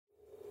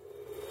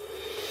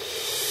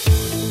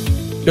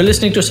You're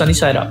listening to Sunny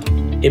Side Up,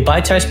 a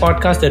bite-sized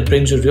podcast that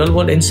brings you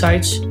real-world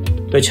insights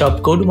which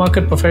help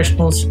go-to-market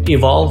professionals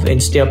evolve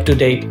and stay up to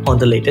date on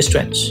the latest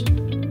trends.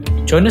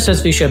 Join us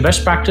as we share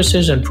best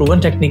practices and proven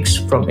techniques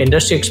from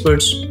industry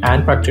experts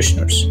and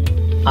practitioners.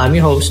 I'm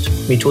your host,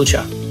 Mitul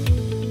Shah.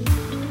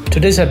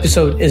 Today's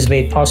episode is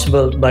made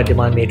possible by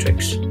Demand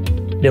Matrix.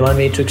 Demand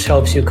Matrix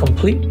helps you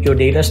complete your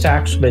data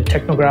stacks with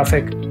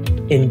technographic,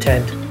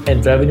 intent,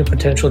 and revenue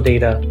potential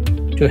data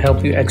to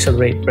help you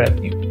accelerate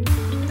revenue.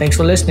 Thanks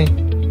for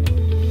listening.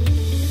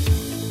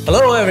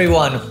 Hello,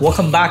 everyone.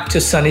 Welcome back to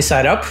Sunny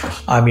Side Up.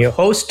 I'm your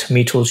host,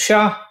 Mitul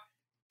Shah.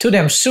 Today,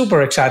 I'm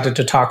super excited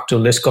to talk to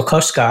Liz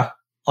Kokoska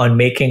on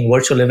making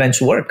virtual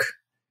events work.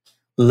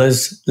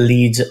 Liz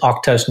leads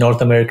Okta's North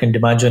American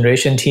demand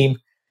generation team,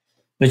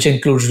 which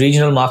includes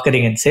regional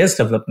marketing and sales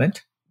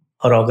development.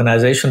 Her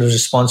organization is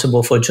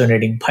responsible for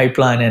generating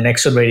pipeline and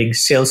accelerating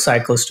sales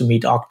cycles to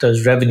meet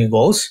Okta's revenue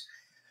goals.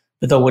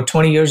 With over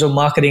 20 years of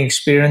marketing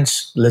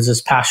experience,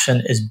 Liz's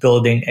passion is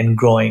building and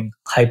growing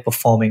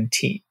high-performing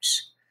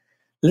teams.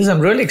 Liz,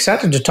 I'm really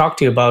excited to talk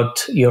to you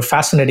about your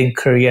fascinating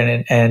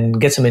career and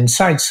get some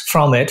insights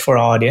from it for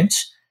our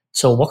audience.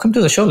 So welcome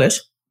to the show,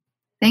 Liz.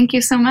 Thank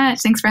you so much.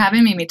 Thanks for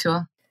having me,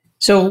 Mitul.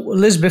 So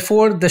Liz,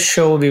 before the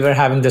show, we were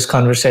having this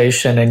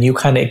conversation and you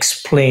kind of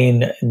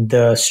explained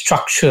the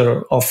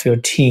structure of your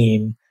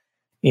team,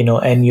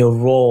 and your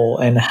role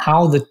and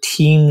how the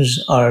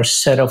teams are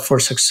set up for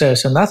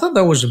success. And I thought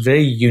that was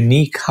very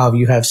unique how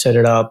you have set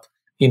it up,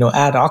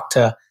 at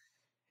Okta.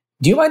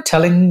 Do you mind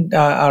telling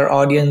our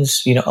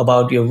audience,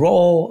 about your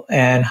role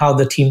and how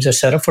the teams are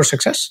set up for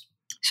success?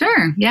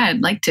 Sure. Yeah,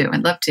 I'd like to.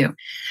 I'd love to.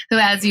 So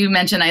as you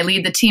mentioned, I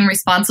lead the team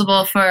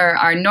responsible for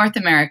our North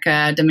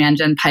America demand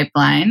gen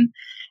pipeline.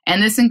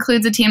 And this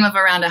includes a team of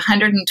around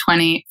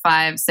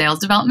 125 sales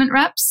development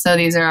reps. So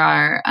these are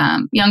our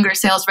younger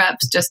sales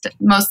reps, just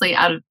mostly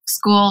out of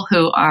school,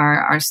 who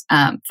are our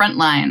front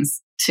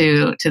lines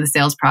to the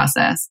sales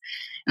process.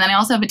 And then I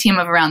also have a team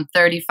of around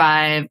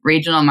 35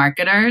 regional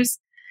marketers.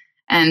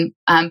 And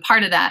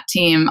part of that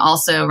team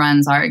also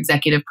runs our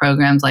executive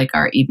programs like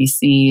our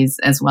EBCs,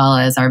 as well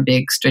as our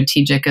big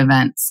strategic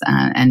events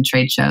and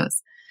trade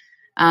shows.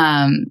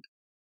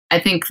 I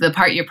think the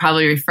part you're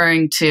probably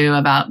referring to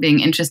about being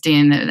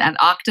interesting, at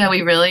Okta,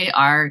 we really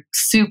are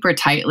super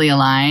tightly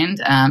aligned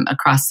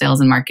across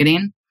sales and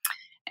marketing.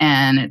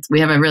 And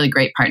we have a really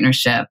great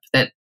partnership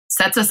that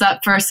sets us up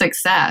for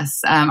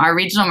success. Our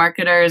regional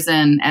marketers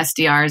and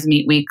SDRs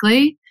meet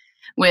weekly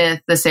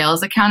with the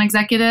sales account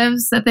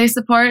executives that they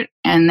support,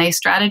 and they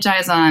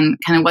strategize on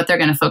kind of what they're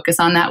going to focus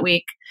on that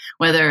week,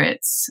 whether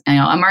it's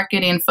a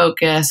marketing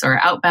focus or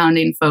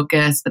outbounding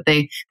focus, but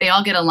they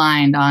all get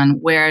aligned on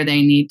where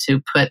they need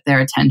to put their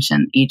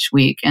attention each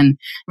week, and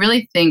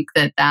really think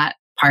that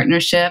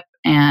partnership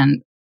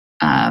and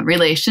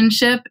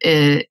relationship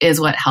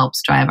is what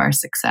helps drive our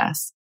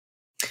success.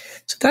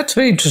 So that's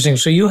very interesting.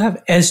 So you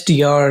have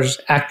SDRs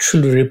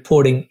actually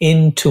reporting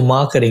into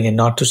marketing and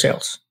not to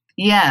sales.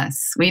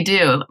 Yes, we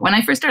do. When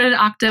I first started at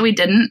Okta, we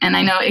didn't, and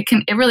I know it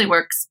really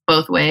works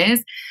both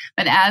ways.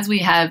 But as we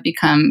have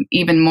become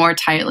even more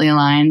tightly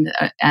aligned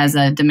as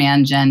a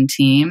demand gen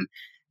team,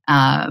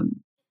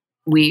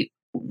 we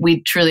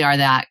truly are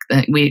that.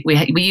 We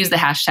use the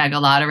hashtag a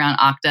lot around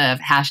Okta of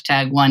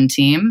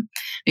 #OneTeam,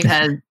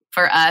 because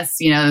for us,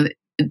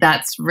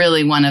 that's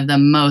really one of the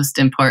most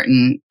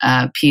important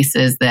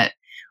pieces that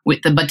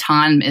the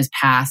baton is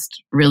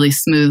passed really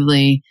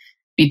smoothly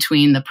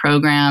between the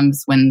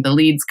programs. When the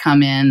leads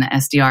come in, the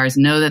SDRs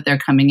know that they're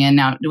coming in.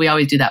 Now, do we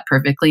always do that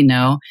perfectly?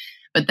 No.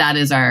 But that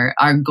is our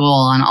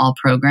goal on all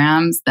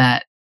programs,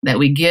 that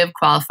we give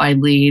qualified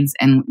leads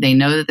and they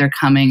know that they're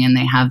coming and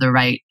they have the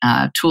right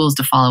tools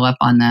to follow up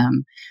on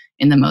them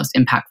in the most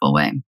impactful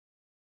way.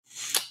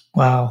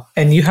 Wow.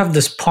 And you have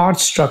this pod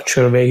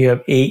structure where you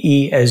have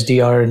AE,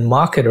 SDR, and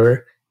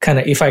marketer, kind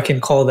of, if I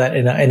can call that,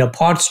 in a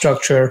pod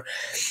structure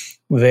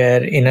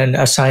where in an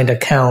assigned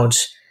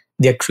accounts,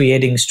 they're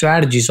creating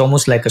strategies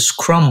almost like a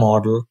scrum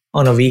model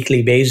on a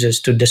weekly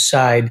basis to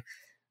decide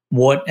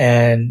what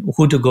and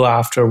who to go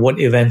after,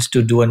 what events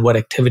to do, and what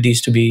activities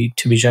to be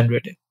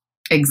generated.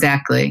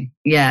 Exactly.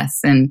 Yes.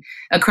 And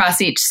across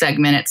each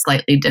segment, it's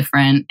slightly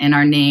different. In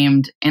our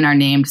named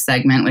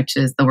segment, which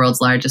is the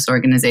world's largest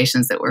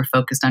organizations that we're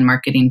focused on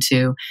marketing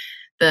to,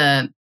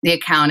 the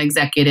account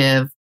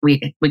executive,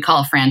 we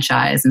call a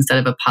franchise instead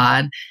of a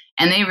pod.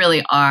 And they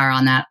really are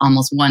on that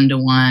almost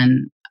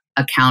one-to-one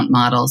account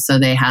model. So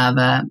they have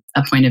a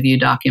point of view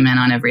document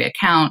on every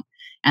account,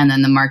 and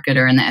then the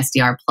marketer and the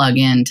SDR plug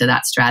into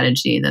that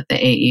strategy that the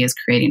AE is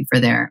creating for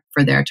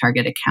their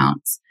target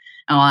accounts.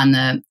 Now, on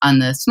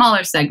the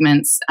smaller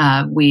segments,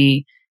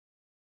 we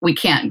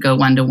can't go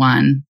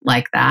one-to-one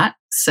like that.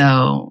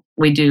 So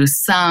we do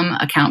some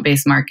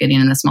account-based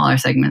marketing in the smaller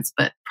segments,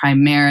 but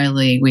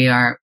primarily we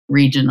are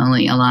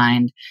regionally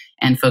aligned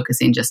and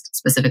focusing just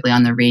specifically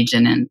on the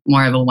region and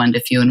more of a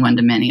one-to-few and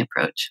one-to-many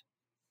approach.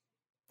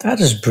 That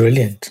is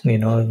brilliant.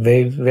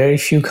 Very, very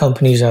few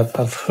companies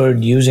I've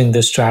heard using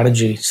this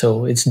strategy.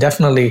 So it's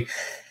definitely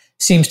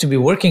seems to be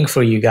working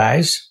for you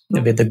guys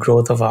with the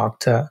growth of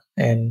Okta.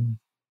 And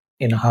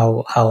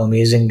how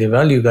amazingly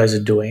well you guys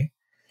are doing.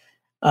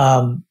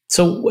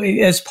 So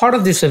as part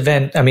of this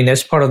event,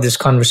 as part of this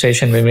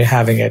conversation when we're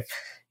having it,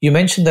 you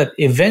mentioned that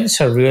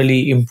events are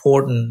really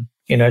important,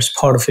 as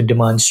part of a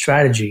demand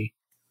strategy.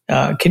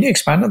 Can you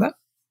expand on that?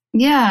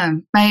 Yeah,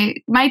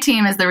 my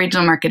team is the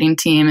regional marketing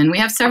team, and we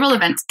have several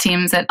events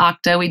teams at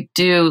Okta. We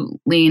do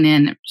lean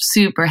in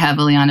super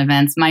heavily on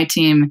events. My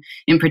team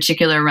in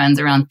particular runs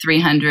around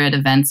 300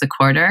 events a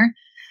quarter.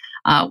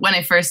 When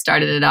I first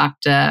started at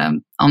Okta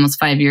almost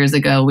 5 years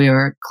ago, we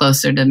were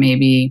closer to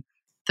maybe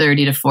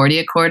 30 to 40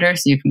 a quarter.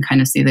 So you can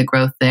kind of see the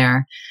growth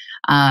there.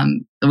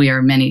 We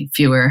are many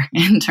fewer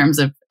in terms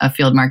of a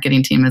field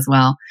marketing team as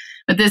well.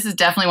 But this is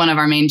definitely one of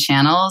our main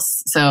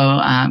channels.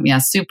 So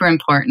super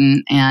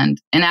important and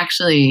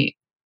actually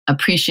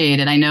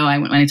appreciated. I know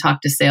when I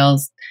talk to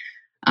sales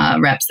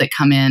reps that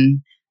come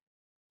in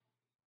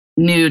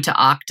new to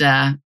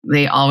Okta,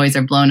 they always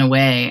are blown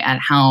away at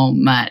how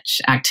much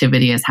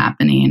activity is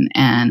happening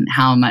and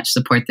how much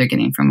support they're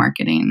getting from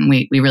marketing.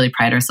 We really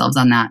pride ourselves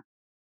on that.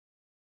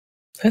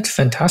 That's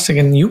fantastic.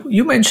 And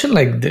you mentioned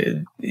like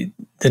the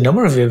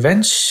number of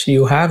events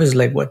you have is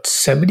like what,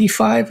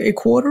 75 a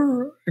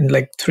quarter and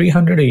like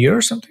 300 a year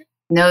or something?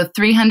 No,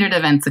 300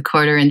 events a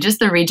quarter and just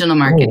the regional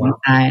marketing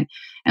side.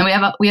 And we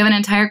have an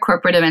entire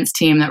corporate events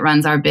team that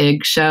runs our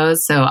big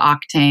shows. So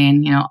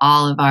Octane,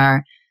 all of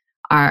our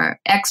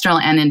external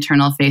and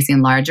internal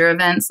facing larger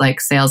events like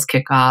sales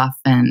kickoff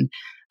and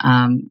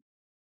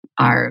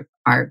our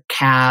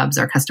CABs,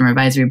 our customer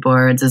advisory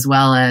boards, as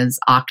well as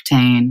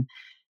Octane.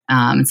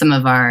 Some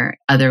of our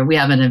we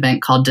have an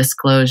event called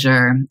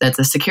Disclosure that's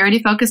a security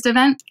focused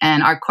event,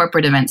 and our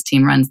corporate events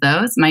team runs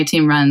those. My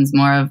team runs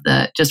more of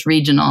the just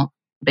regional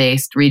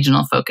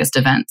focused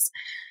events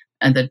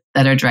that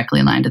are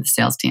directly aligned to the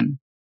sales team.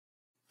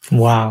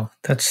 Wow,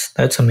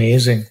 that's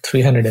amazing.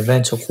 300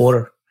 events a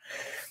quarter.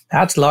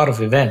 That's a lot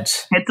of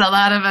events. It's a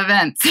lot of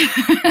events.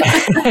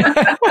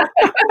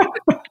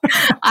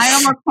 I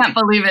almost can't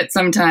believe it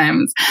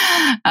sometimes.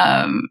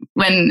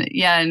 When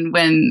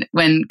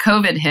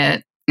COVID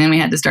hit and we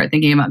had to start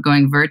thinking about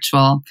going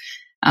virtual,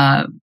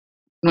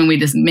 when we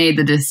just made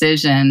the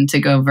decision to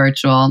go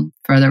virtual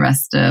for the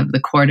rest of the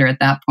quarter at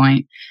that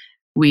point,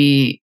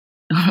 one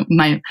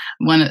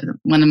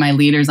of my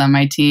leaders on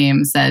my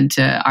team said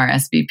to our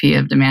SVP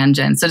of demand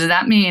gen, "So does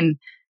that mean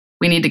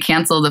we need to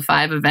cancel the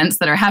 5 events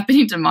that are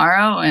happening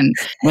tomorrow?" And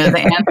the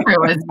answer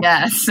was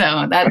yes.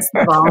 So that's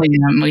the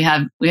volume. We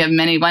have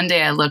many. One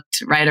day I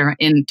looked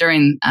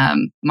during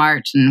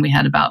March, and we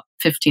had about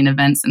 15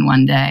 events in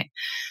one day.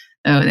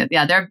 So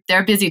yeah,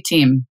 they're a busy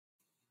team.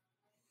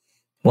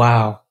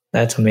 Wow,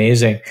 that's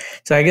amazing.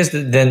 So I guess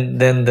then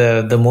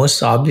the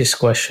most obvious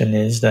question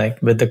is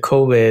like with the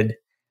COVID,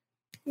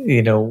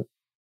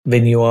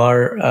 when you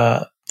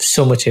are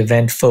so much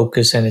event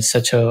focused and it's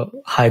such a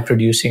high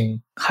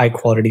producing, high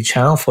quality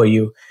channel for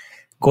you,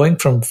 going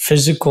from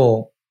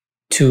physical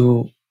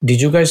to, did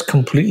you guys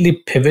completely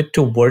pivot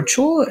to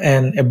virtual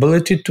and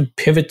ability to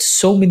pivot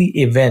so many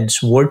events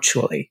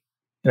virtually,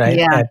 right?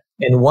 Yeah.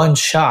 In one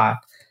shot,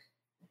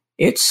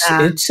 it's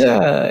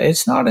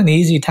not an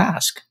easy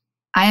task.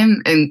 I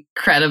am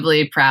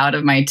incredibly proud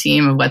of my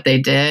team of what they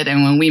did.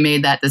 And when we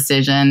made that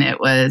decision, it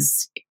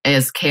was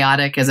as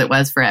chaotic as it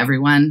was for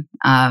everyone,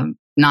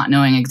 not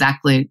knowing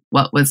exactly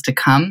what was to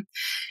come.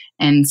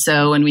 And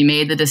so when we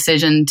made the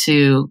decision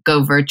to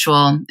go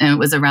virtual, and it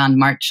was around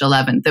March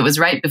 11th, it was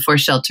right before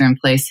shelter in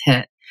place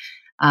hit.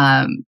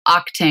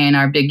 Octane,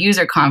 our big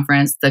user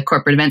conference, the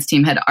corporate events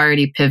team had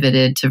already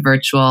pivoted to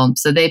virtual.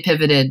 So they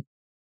pivoted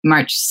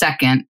March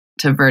 2nd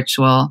to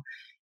virtual,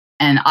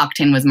 and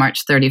Octane was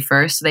March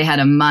 31st. So they had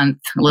a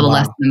little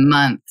less than a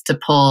month to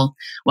pull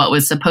what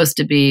was supposed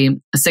to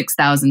be a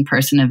 6,000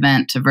 person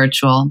event to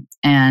virtual.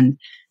 And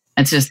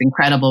it's just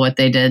incredible what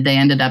they did. They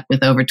ended up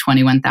with over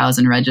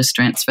 21,000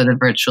 registrants for the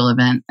virtual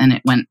event, and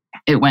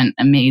it went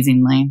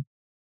amazingly.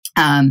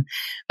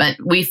 But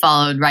we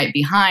followed right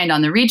behind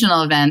on the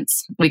regional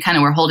events. We kind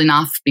of were holding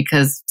off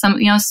because some,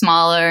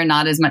 smaller,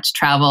 not as much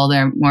travel.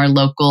 They're more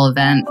local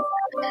events.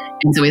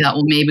 And so we thought,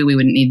 well, maybe we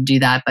wouldn't need to do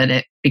that. But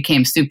it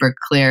became super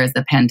clear as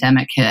the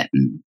pandemic hit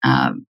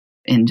and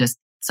in just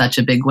such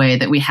a big way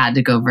that we had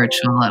to go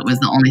virtual. It was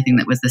the only thing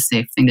that was the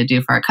safe thing to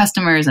do for our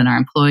customers and our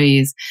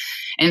employees.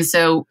 And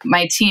so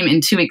my team in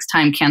 2 weeks'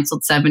 time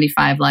canceled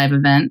 75 live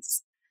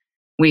events.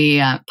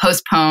 We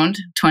postponed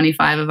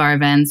 25 of our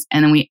events.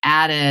 And then we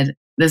added,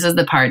 this is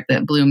the part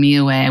that blew me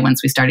away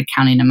once we started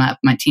counting them up.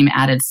 My team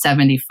added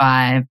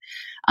 75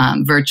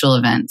 virtual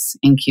events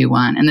in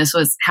Q1. And this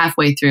was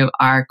halfway through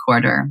our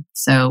quarter.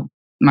 So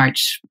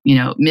March,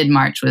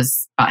 mid-March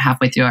was about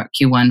halfway through our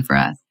Q1 for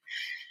us.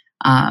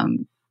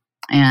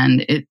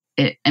 And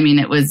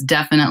it was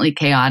definitely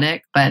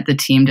chaotic, but the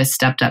team just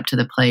stepped up to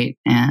the plate.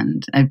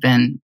 And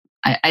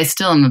I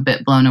still am a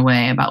bit blown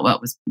away about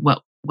what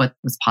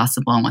was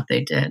possible and what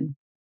they did.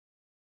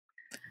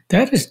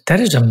 That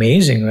is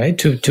amazing, right?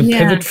 To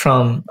pivot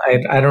from,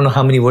 I don't know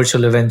how many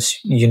virtual events,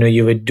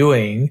 you were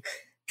doing,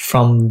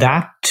 from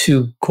that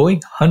to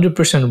going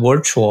 100%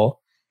 virtual.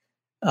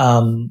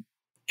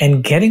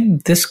 and getting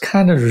this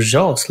kind of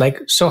results.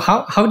 So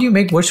how do you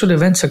make virtual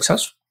events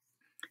successful?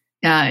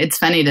 Yeah, it's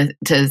funny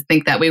to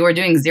think that we were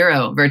doing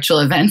 0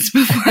 virtual events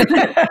before.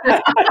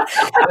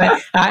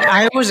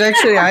 I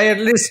at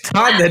least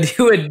thought that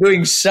you were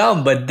doing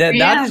some, but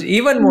that's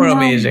even more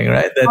amazing,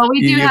 right? That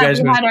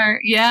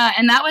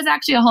and that was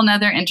actually a whole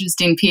nother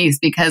interesting piece,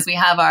 because we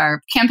have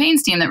our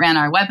campaigns team that ran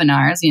our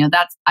webinars.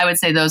 I would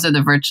say those are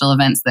the virtual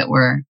events that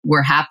were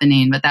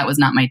happening, but that was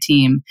not my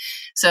team.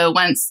 So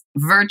once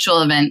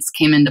virtual events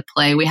came into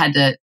play, we had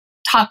to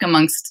talk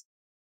amongst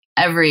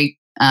every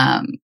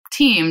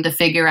team to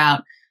figure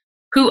out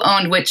who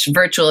owned which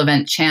virtual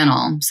event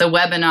channel. So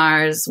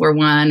webinars were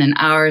one, and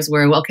ours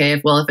were,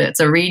 if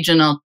it's a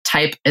regional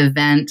type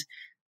event,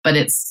 but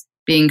it's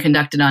being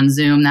conducted on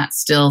Zoom, that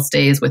still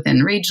stays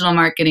within regional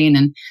marketing.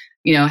 And,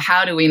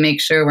 how do we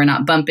make sure we're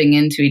not bumping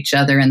into each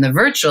other in the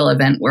virtual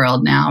event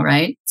world now,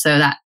 right? So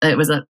that it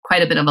was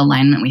quite a bit of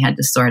alignment we had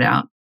to sort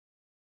out.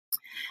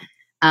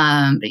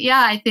 But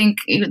yeah, I think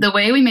the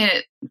way we made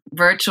it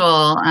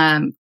virtual,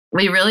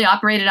 we really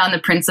operated on the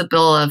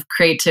principle of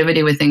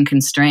creativity within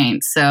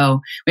constraints. So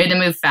we had to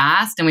move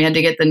fast, and we had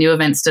to get the new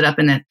event stood up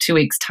in 2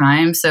 weeks'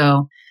 time.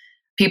 So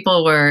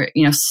people were,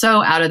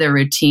 so out of their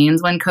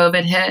routines when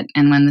COVID hit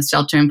and when the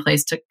shelter in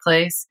place took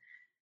place.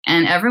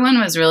 And everyone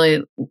was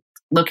really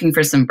looking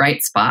for some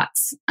bright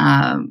spots.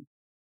 I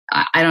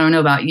don't know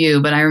about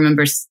you, but I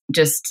remember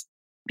just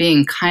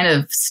being kind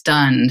of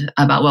stunned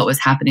about what was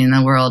happening in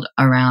the world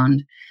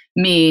around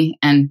me,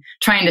 and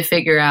trying to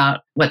figure out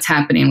what's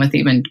happening with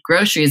even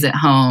groceries at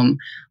home,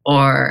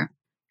 or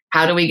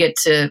how do we get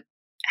to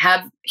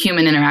have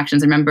human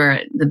interactions. I remember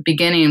at the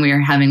beginning, we were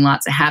having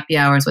lots of happy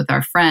hours with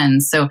our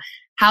friends. So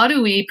how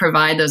do we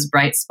provide those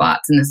bright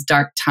spots in this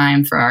dark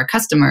time for our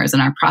customers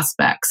and our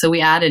prospects? So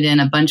we added in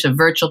a bunch of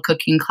virtual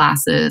cooking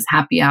classes,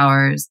 happy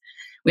hours.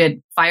 We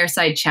had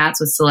fireside chats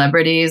with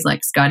celebrities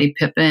like Scottie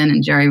Pippen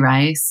and Jerry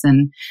Rice.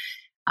 And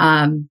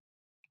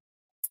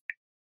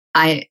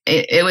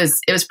it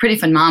was pretty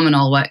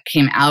phenomenal what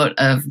came out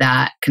of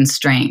that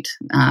constraint,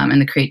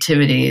 and the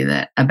creativity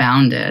that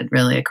abounded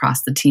really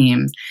across the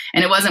team.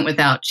 And it wasn't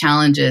without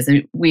challenges. I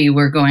mean, we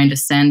were going to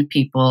send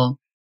people,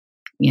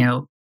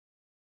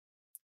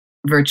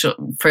 for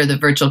the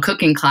virtual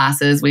cooking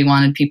classes. We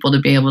wanted people to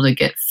be able to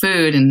get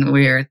food, and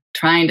we were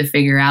trying to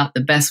figure out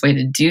the best way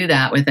to do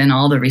that within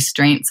all the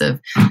restraints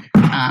of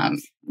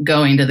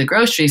going to the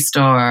grocery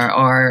store,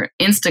 or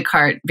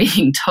Instacart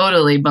being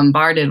totally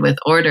bombarded with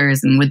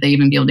orders, and would they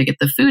even be able to get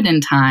the food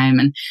in time?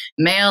 And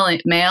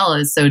mail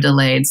is so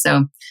delayed.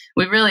 So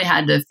we really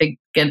had to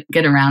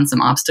get around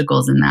some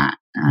obstacles in that.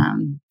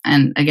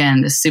 And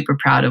again, just super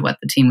proud of what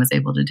the team was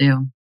able to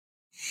do.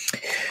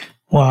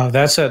 Wow,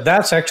 that's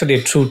actually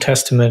a true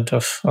testament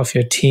of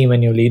your team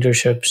and your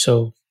leadership.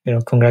 So,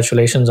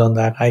 congratulations on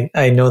that.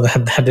 I know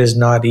that is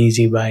not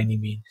easy by any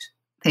means.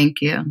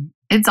 Thank you.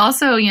 It's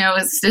also,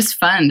 it's just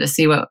fun to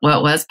see what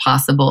was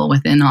possible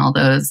within all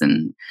those.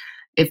 And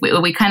if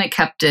we kind of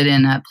kept it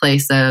in a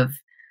place of,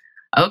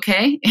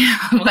 okay,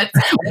 what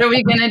are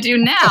we going to do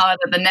now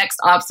that the next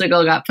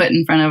obstacle got put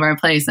in front of our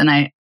place?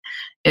 And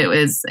it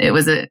was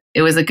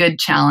a good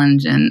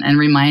challenge and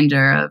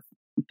reminder of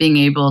being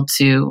able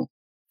to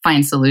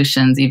find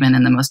solutions even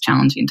in the most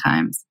challenging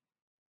times.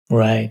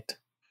 Right.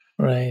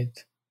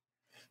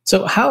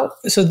 So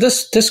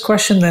this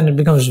question then it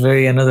becomes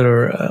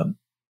another.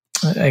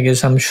 I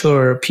guess I'm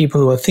sure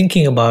people who are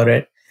thinking about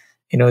it,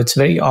 it's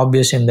very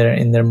obvious in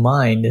their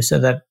mind, so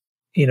that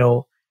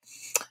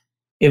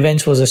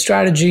events was a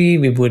strategy.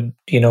 We would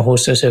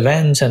host those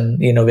events, and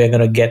we're going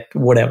to get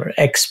whatever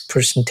X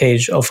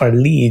percentage of our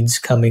leads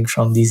coming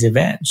from these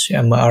events,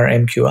 our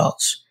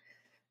MQLs.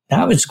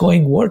 Now it's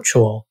going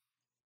virtual,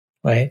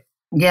 right?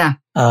 Yeah.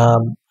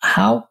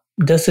 How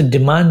does the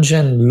demand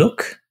gen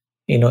look,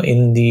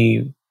 in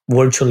the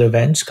virtual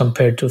events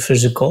compared to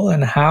physical,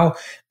 and how,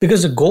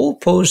 because the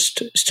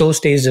goalpost still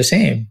stays the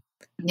same.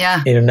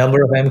 Yeah.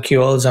 Number of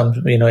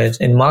MQLs,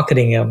 in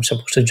marketing, I'm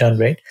supposed to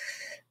generate,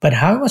 but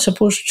how am I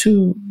supposed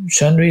to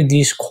generate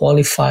these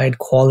qualified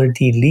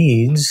quality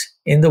leads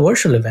in the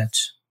virtual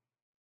events?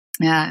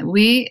 Yeah,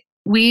 we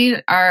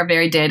are a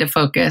very data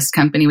focused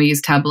company. We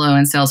use Tableau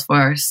and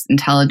Salesforce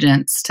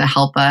Intelligence to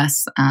help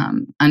us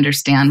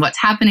understand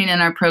what's happening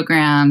in our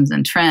programs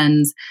and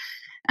trends.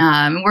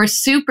 We're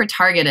super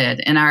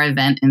targeted in our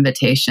event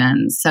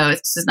invitations, so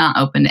it's just not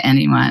open to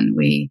anyone.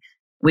 We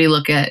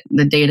look at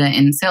the data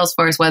in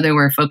Salesforce, whether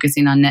we're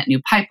focusing on net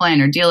new pipeline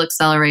or deal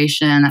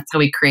acceleration. That's how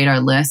we create our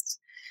list.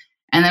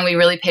 And then we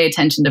really pay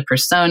attention to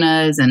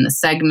personas and the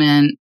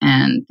segment.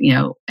 And,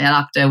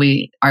 at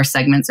Okta, our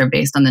segments are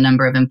based on the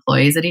number of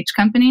employees at each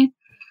company.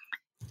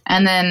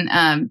 And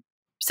then,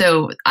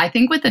 so I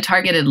think with the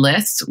targeted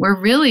lists, we're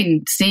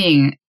really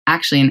seeing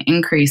actually an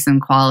increase in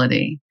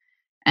quality.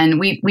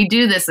 And we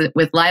do this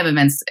with live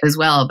events as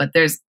well, but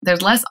there's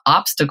less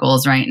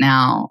obstacles right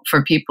now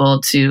for people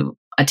to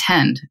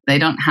attend. They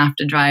don't have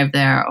to drive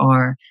there,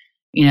 or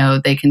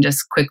they can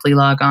just quickly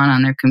log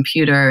on their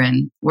computer,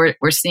 and we're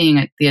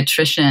seeing the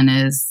attrition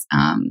is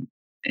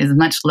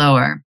much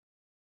lower.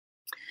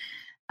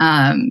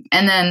 And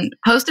then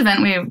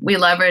post-event, we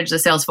leverage the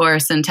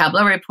Salesforce and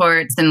Tableau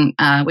reports, and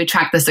we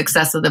track the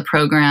success of the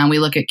program. We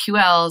look at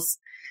QLs,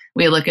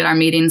 we look at our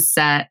meetings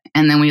set,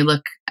 and then we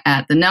look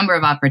at the number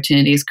of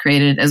opportunities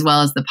created as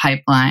well as the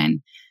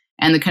pipeline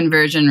and the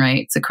conversion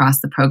rates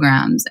across the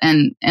programs.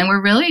 And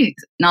we're really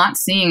not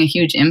seeing a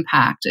huge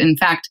impact. In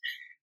fact,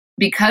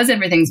 because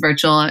everything's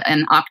virtual,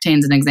 and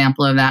Octane's an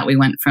example of that, we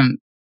went from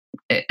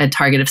a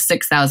target of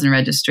 6,000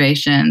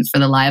 registrations for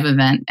the live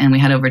event, and we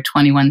had over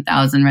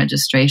 21,000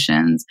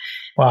 registrations.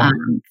 Wow.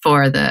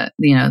 For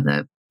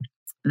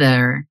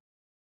their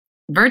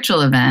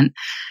virtual event.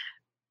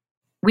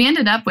 We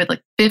ended up with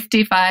like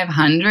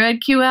 5,500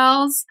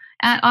 QLs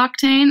at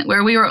Octane,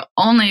 where we were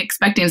only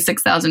expecting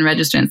 6,000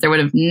 registrants. There would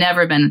have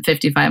never been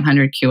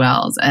 5,500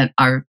 QLs at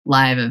our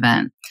live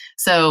event.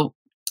 So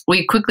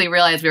we quickly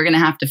realized we were going to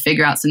have to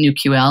figure out some new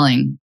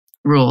QLing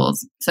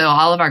rules. So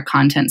all of our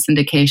content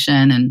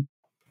syndication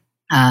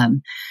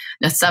and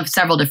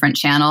several different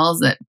channels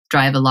that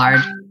drive a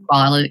large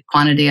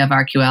quantity of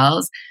our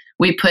QLs,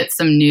 we put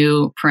some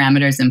new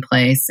parameters in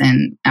place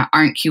and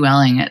aren't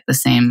QLing at the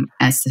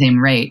same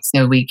rate,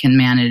 so we can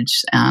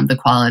manage the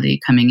quality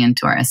coming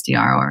into our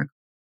SDR org.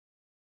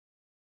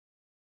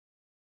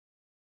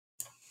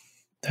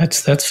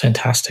 That's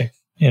fantastic.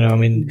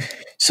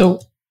 So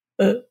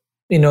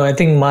I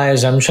think my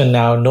assumption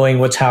now, knowing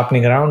what's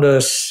happening around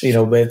us,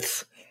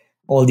 with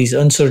all these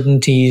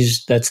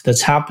uncertainties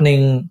that's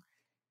happening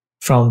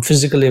from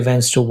physical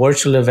events to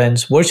virtual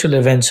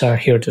events are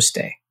here to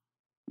stay.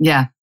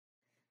 Yeah.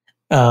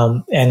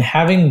 And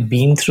having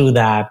been through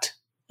that,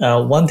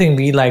 one thing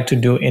we like to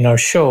do in our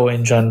show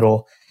in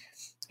general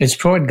is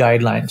provide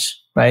guidelines,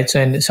 right?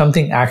 So, and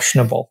something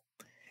actionable.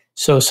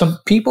 So some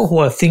people who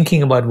are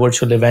thinking about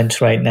virtual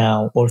events right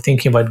now, or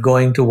thinking about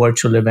going to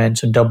virtual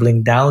events and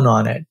doubling down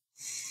on it,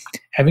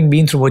 having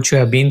been through what you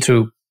have been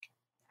through,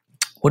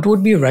 what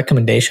would be a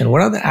recommendation?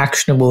 What are the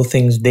actionable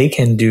things they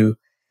can do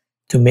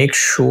to make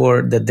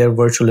sure that their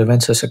virtual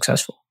events are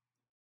successful?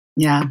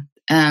 Yeah.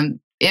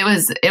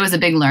 It was a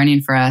big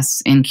learning for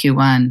us in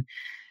Q1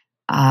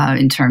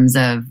 in terms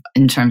of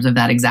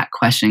that exact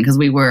question, because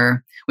we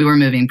were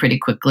moving pretty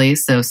quickly.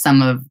 So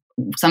some of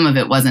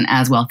it wasn't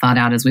as well thought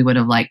out as we would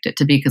have liked it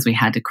to be, because we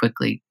had to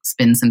quickly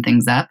spin some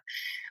things up.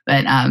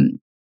 But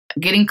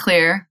getting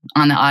clear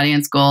on the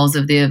audience goals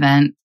of the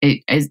event. Do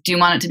you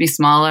want it to be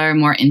smaller,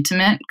 more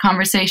intimate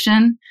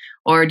conversation,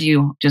 or do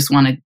you just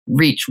want to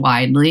reach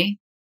widely?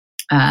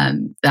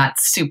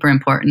 That's super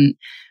important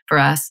for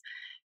us.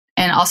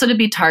 And also to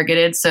be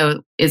targeted.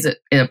 So is it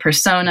a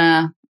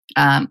persona?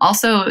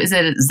 Also,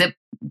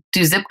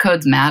 do zip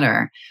codes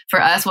matter?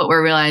 For us, what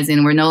we're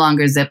realizing, we're no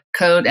longer zip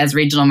code as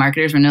regional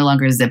marketers. We're no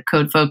longer zip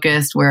code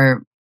focused.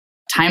 We're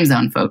time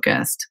zone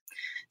focused.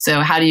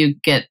 So how do you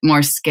get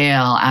more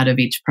scale out of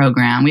each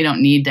program? We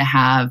don't need to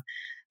have,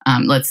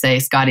 let's say,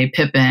 Scottie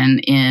Pippen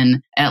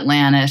in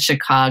Atlanta,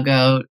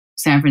 Chicago,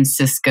 San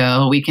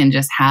Francisco. We can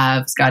just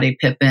have Scottie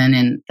Pippen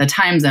in the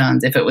time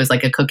zones if it was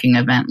like a cooking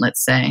event,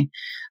 let's say.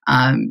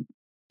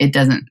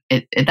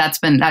 That's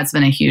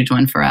been a huge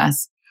one for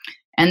us.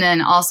 And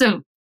then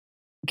also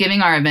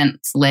giving our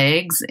events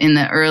legs. In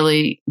the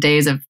early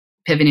days of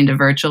pivoting to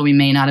virtual, we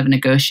may not have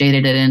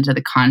negotiated it into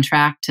the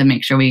contract to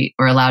make sure we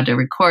were allowed to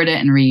record it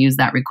and reuse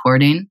that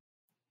recording.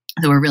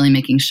 So we're really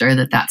making sure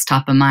that that's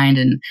top of mind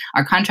in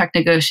our contract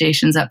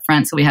negotiations up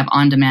front, so we have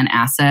on-demand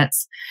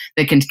assets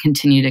that can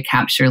continue to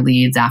capture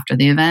leads after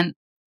the event.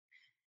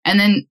 And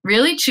then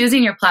really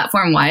choosing your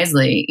platform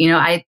wisely.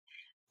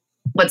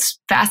 What's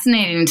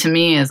fascinating to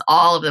me is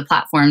all of the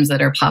platforms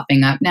that are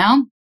popping up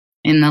now.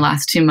 In the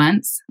last 2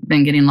 months, I've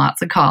been getting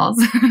lots of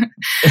calls.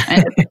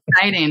 And it's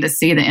exciting to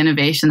see the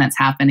innovation that's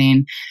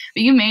happening.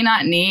 But you may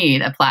not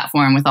need a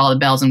platform with all the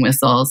bells and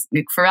whistles.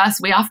 For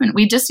us,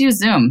 we just use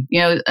Zoom.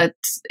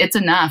 It's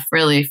enough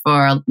really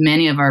for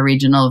many of our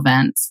regional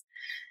events.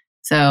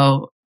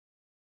 So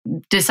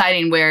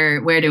deciding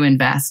where to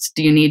invest.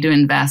 Do you need to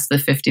invest the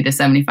 $50,000 to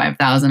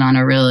 $75,000 on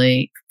a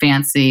really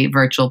fancy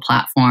virtual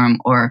platform,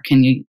 or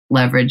can you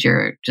leverage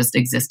your just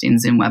existing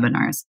Zoom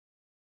webinars?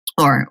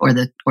 Or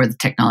the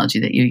technology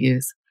that you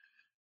use.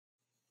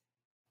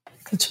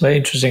 That's very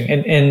interesting.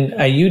 And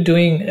are you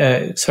doing?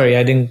 Sorry,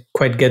 I didn't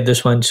quite get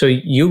this one. So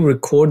you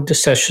record the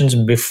sessions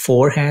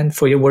beforehand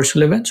for your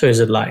virtual events, or is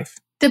it live?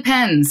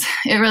 Depends.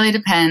 It really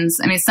depends.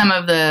 I mean, some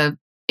of the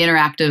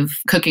interactive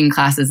cooking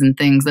classes and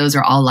things, those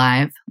are all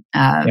live.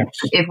 Yes.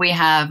 If we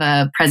have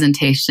a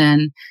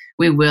presentation,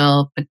 we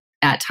will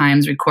at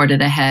times record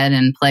it ahead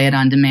and play it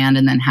on demand,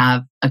 and then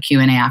have a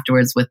Q&A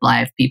afterwards with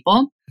live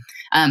people.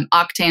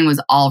 Octane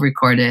was all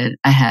recorded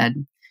ahead,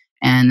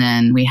 and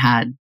then we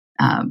had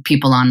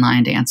people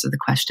online to answer the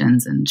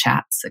questions and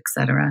chats,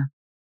 etc.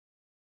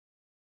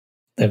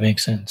 That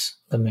makes sense.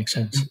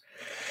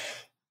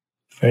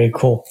 Very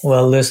cool.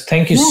 Well, Liz,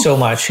 thank you so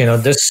much.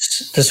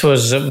 This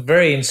was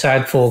very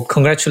insightful.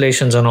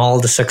 Congratulations on all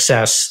the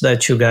success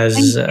that you guys,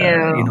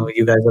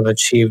 you guys have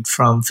achieved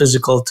from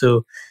physical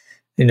to,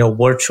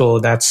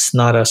 virtual. That's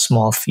not a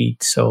small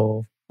feat.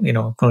 So,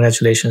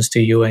 congratulations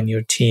to you and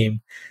your team.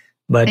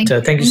 But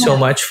thank you so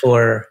much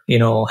for,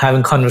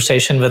 having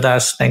conversation with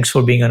us. Thanks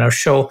for being on our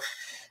show.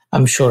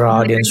 I'm sure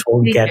our audience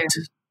will get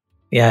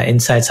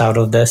insights out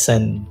of this.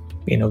 And,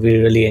 we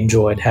really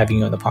enjoyed having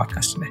you on the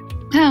podcast today.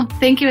 Oh,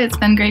 thank you. It's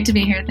been great to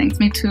be here. Thanks,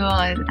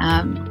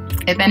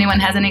 Meetul. If anyone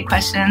has any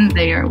questions,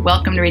 they are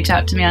welcome to reach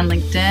out to me on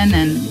LinkedIn,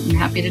 and I'm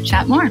happy to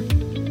chat more.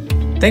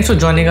 Thanks for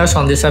joining us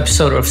on this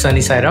episode of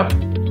Sunny Side Up.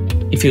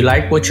 If you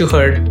like what you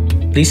heard,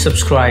 please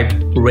subscribe,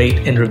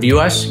 rate, and review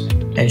us,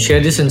 and share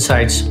these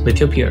insights with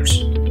your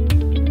peers.